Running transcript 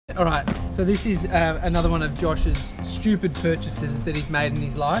All right, so this is another one of Josh's stupid purchases that he's made in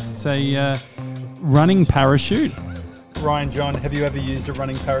his life. It's a running parachute. Ryan Jon, have you ever used a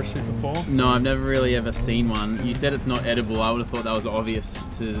running parachute before? No, I've never really ever seen one. You said it's not edible. I would have thought that was obvious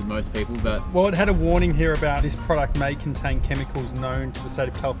to most people, but... Well, it had a warning here about this product may contain chemicals known to the state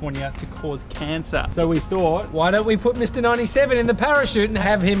of California to cause cancer. So we thought, Why don't we put Mr. 97 in the parachute and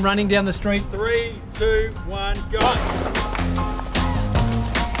have him running down the street? 3, 2, 1, go!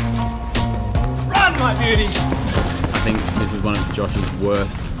 Run, my beauty! I think this is one of Josh's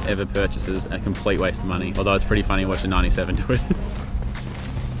worst ever purchases, a complete waste of money. Although it's pretty funny watching 97 do it.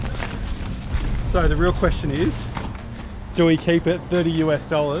 So the real question is, do we keep it $30 US?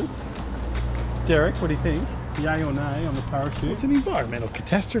 Derek, what do you think? Yay or nay on the parachute? It's an environmental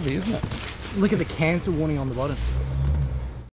catastrophe, isn't it? Look at the cancer warning on the bottom.